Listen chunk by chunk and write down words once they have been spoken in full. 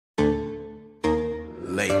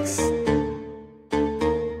Lakes.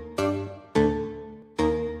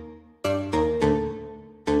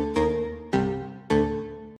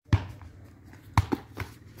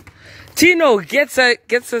 Tino gets a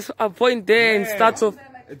point there and starts off.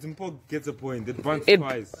 It's important gets a point. It bunts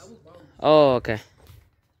twice. Oh, okay.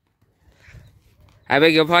 I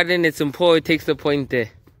beg your pardon, it's important. It takes the point there.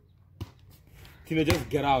 Tino, just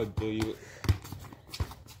get out, though. You...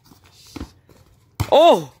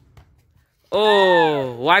 Oh!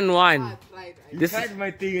 Oh, 1-1. You tried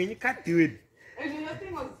my thing and you can't do it. And your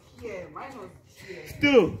thing was here. Mine was here.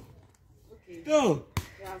 Still. Okay. Still.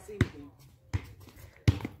 Yeah, same thing.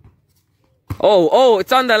 Oh,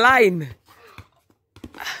 it's on the line.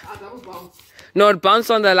 That was bounce. No, it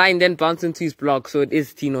bounced on the line, then bounced into his block, so it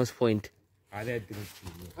is Tino's point. What is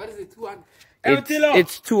it? 2-1?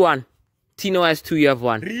 It's 2-1. Tino has 2, you have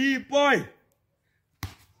 1. 3 boy.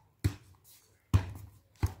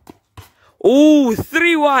 Oh,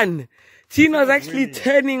 3-1. Tino's actually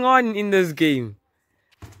turning on in this game.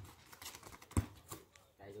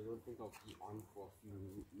 I don't think I'll be on for a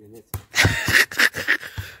few minutes.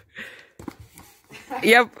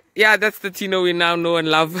 Yep, yeah, that's the Tino we now know and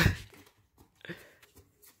love.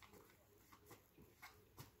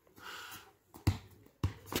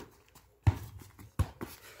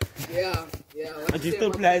 Yeah. And you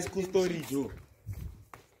still play school story, Joe.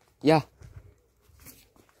 Yeah.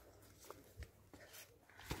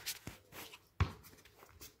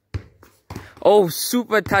 Oh,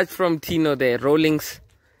 super touch from Tino there. Rollings.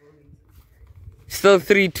 Still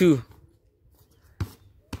 3-2.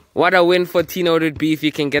 What a win for Tino would be if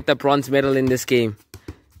he can get the bronze medal in this game.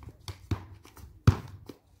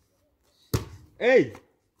 Hey.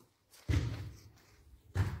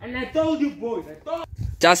 And I told you, boys.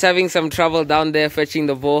 Just having some trouble down there fetching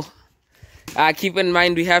the ball. Keep in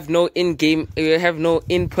mind we have no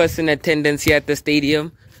in-person attendance here at the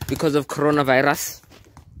stadium because of coronavirus.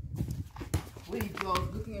 Wait, I was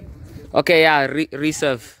looking at it. Okay, yeah,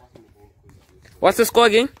 reserve. What's the score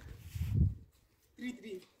again?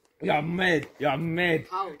 3-3. You're mad. You're mad.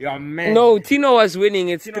 How? You're mad. No, Tino was winning.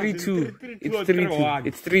 It's Tino 3-2. 3-2 It's or 3-2. 3-1.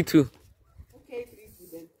 It's 3-2. Okay,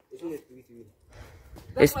 3-2 then. Isn't it 3-3?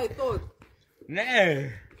 That's what I thought. Nah.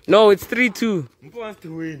 No, it's 3-2. Mpo wants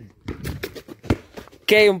to win.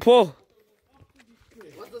 Okay, Mpo.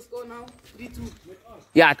 What's the score now? 3-2.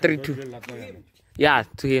 Yeah, 3-2. Yeah,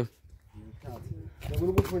 to him.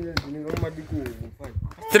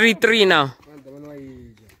 3-3 now.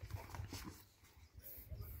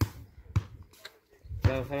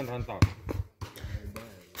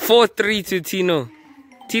 4-3 to Tino.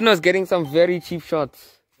 Tino's getting some very cheap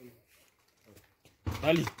shots.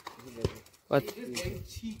 Ali. What? You're just getting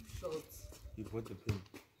cheap shots. You put the pin.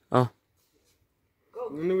 Oh.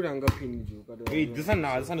 Wait, this one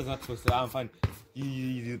is not supposed to. I'm fine.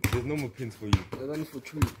 There's no more pins for you.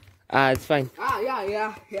 It's fine.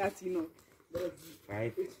 Yeah, Tino.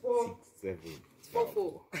 5, It's 4. 6, 7. It's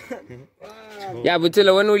 4-4. Yeah,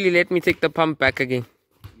 Butila, when will you let me take the pump back again?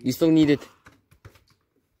 You still need it.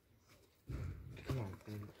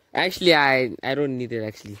 Actually, I don't need it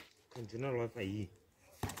actually.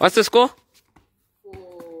 What's the score?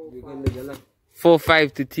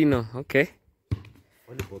 4-5 to Tino. Okay.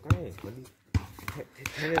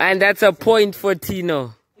 And that's a point for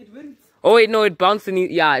Tino. It wins. Oh wait, no, it bounced in.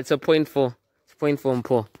 Yeah, it's a point for. It's a point for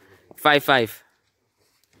Mpo. 5-5.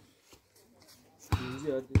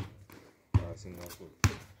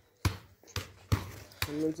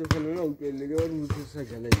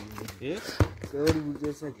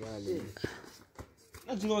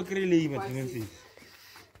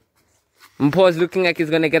 Mpo is looking like he's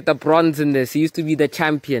gonna get the bronze in this. He used to be the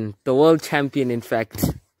champion, the world champion, in fact.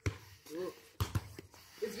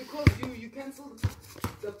 It's because you cancelled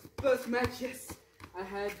the first match. Yes, I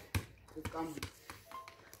had the gum.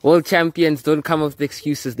 World champions don't come up with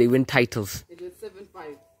excuses, they win titles. It was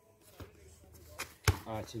 7-5.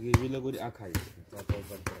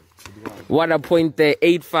 What a point there,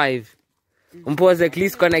 8-5. Mpo is at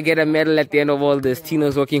least gonna get a medal at the end of all this.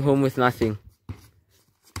 Tino's walking home with nothing.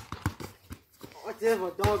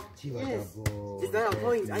 Whatever, dog. Yes. Is that a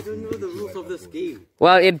point? I don't know the rules of this game.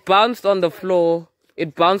 Well, it bounced on the floor.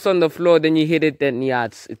 It bounced on the floor, then you hit it, then yeah,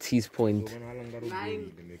 it's his point.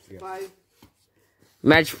 9-5.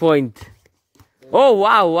 Match point. Oh,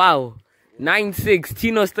 wow. 9-6.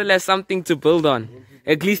 Tino still has something to build on.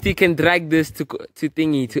 At least he can drag this to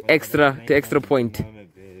extra point.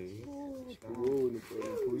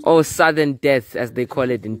 Oh, sudden death, as they call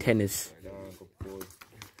it in tennis.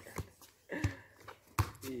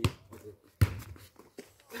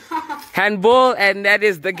 Handball, and that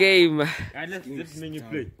is the game. Let's menu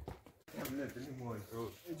play. talentless anymore, bro.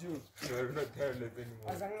 You're not talentless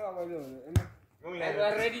anymore. And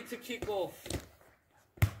we're ready to kick off.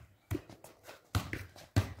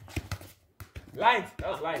 Lines.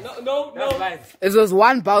 That was lines. No. That was lines. It was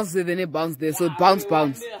one bounce there, then it bounced there, so it bounce.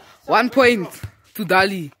 1 point to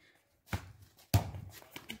Dali.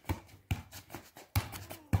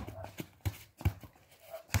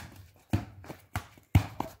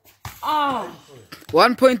 Ah!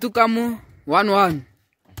 1 point to Kamu. 1-1.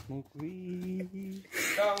 Come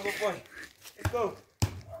on, go boy. Let's go.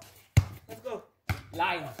 Let's go.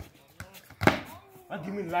 Line. What do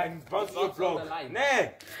you mean line? Bounce to the Bounce on floor. the line.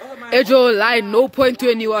 Nah. Ejo line, no point to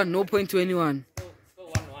anyone. No point to anyone. Still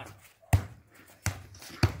 1-1.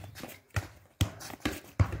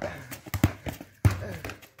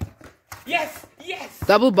 Yes!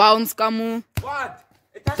 Double bounce, Kamu. What?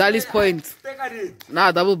 Dali's point. Take at it.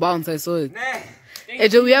 Nah, double bounce, I saw it. Nah.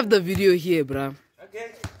 Ejo, we have the video here, bruh.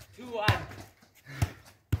 Okay. 2-1.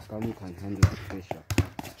 Kamu can't handle the pressure.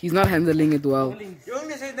 He's not handling it well. You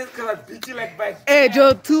only say that because I beat you like back. Hey,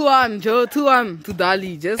 Joe, 2-1. Joe, 2-1 to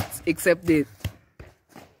Dali. Just accept it.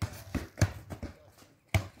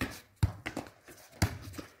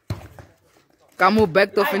 Kamu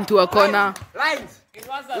backed off into a corner. Lines. It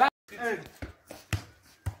was a line.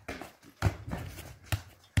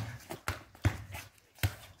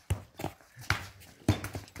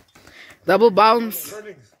 Double bounce.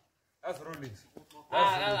 Rollings. That's rollings.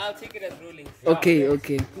 I'll take it as rolling. Okay,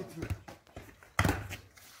 okay.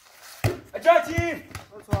 Judge him.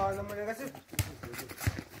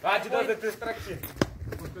 Raj, you know the distraction.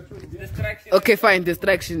 Distraction. Okay, fine.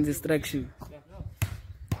 Distraction.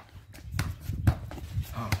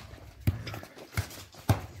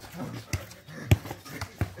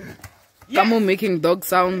 Kamu making dog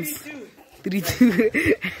sounds.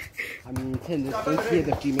 3-2. I mean, don't hear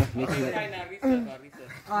the female making it.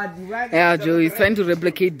 Yeah, Joe, he's trying to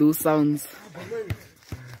replicate those sounds.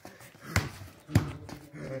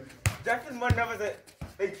 Jackson man never said.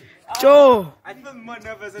 Thank you. Joe, I feel man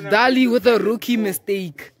never said. Dali with a rookie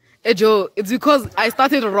mistake. Hey, Joe, it's because I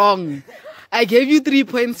started wrong. I gave you 3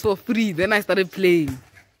 points for free, then I started playing.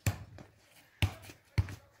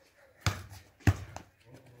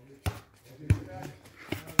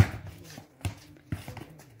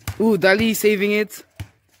 Ooh, Dali saving it.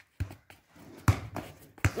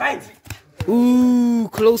 Lines. Ooh,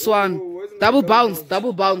 close one. Double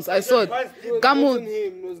bounce. I saw it. Come on.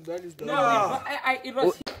 No, it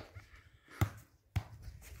was.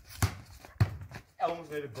 I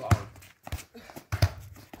almost let it go out.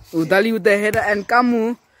 Ooh, Dali with the header and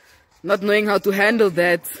Kamu, not knowing how to handle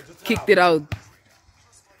that, kicked it out.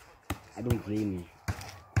 I don't blame you.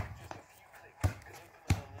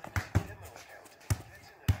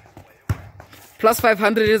 Plus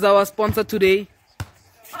 500 is our sponsor today.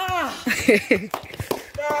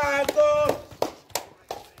 Go.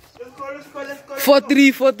 Let's go.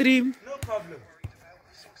 4-3. No problem.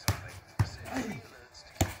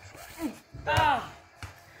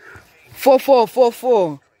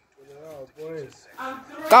 4-4.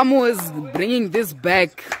 Kamu is bringing this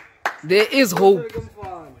back. There is hope. For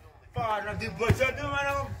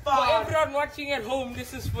everyone watching at home,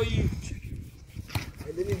 this is for you.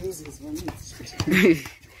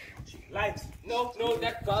 Lights. No,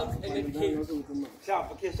 that bounce and then kick.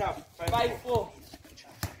 Sharp. Okay, sharp. 5-4.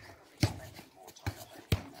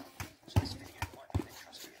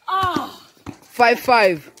 Ah!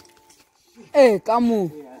 5-5. Hey,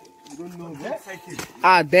 Kamu.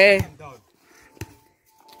 Ah, there.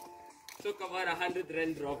 Took about 100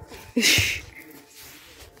 rand drop.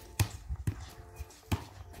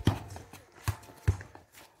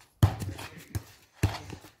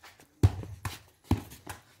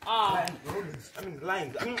 Ah! I mean,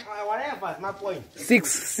 lines. I mean, whatever. My point.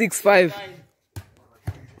 6-5.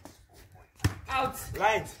 Out!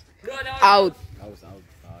 Lines. No, that was Out. I was out.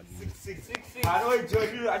 6-6. I know it's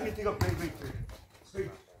Joe. I need to take a break. Wait.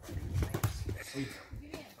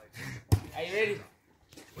 Are you ready?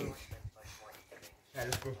 Yeah,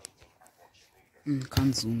 let's go.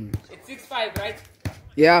 Can't zoom. It's 6-5, right?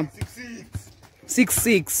 Yeah. 6-6.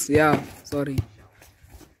 6-6. Yeah. Sorry.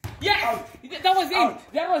 Yes! That was in.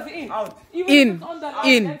 That was in. Out. Even In. if it's on the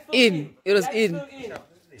line, that's still In. It was That's in.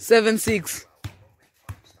 still 7-6.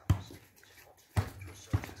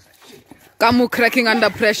 Kamu cracking under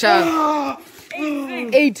pressure.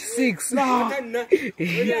 8-6.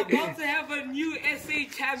 We are about to have a new SA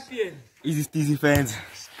champion. Easy Steezy fans.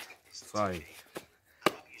 Sorry.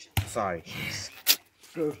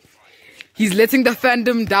 He's letting the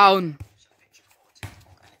fandom down.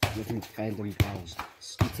 Let me find them down.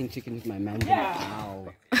 Eating chicken with my man. Yeah.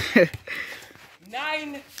 Wow.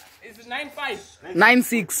 Is it 9-5?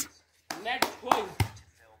 9-6. Match point.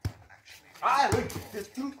 Wait, there's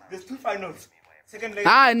two finals. Second leg.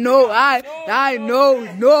 No.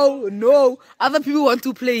 Other people want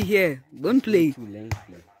to play here. Don't play.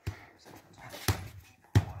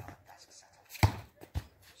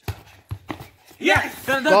 Yes!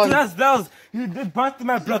 Gone. That was. You did bounce to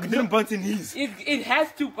my block, it didn't bounce in his. It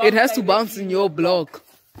has to bounce. It has to bounce in your block.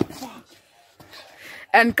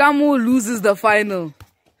 And Kamu loses the final.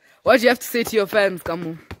 What do you have to say to your fans,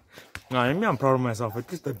 Kamu? Nah, I'm proud of myself. It's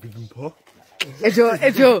just a big import.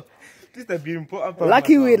 Ejo. Just a big import.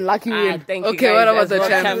 Lucky win. Thank you Okay, guys. what about As the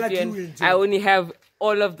world champion? I only have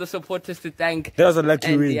all of the supporters to thank. That was a lucky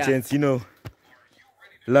And win, yeah. gents, you know.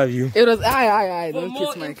 Love you. It was For don't more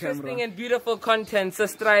kiss my interesting camera. and beautiful content,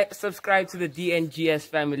 subscribe to the DNGS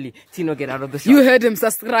family. Tino, get out of the shot. You heard him.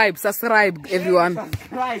 Subscribe, everyone.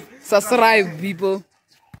 Subscribe, people.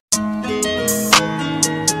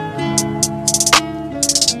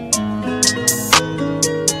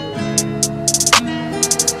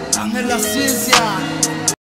 Dame la ciencia.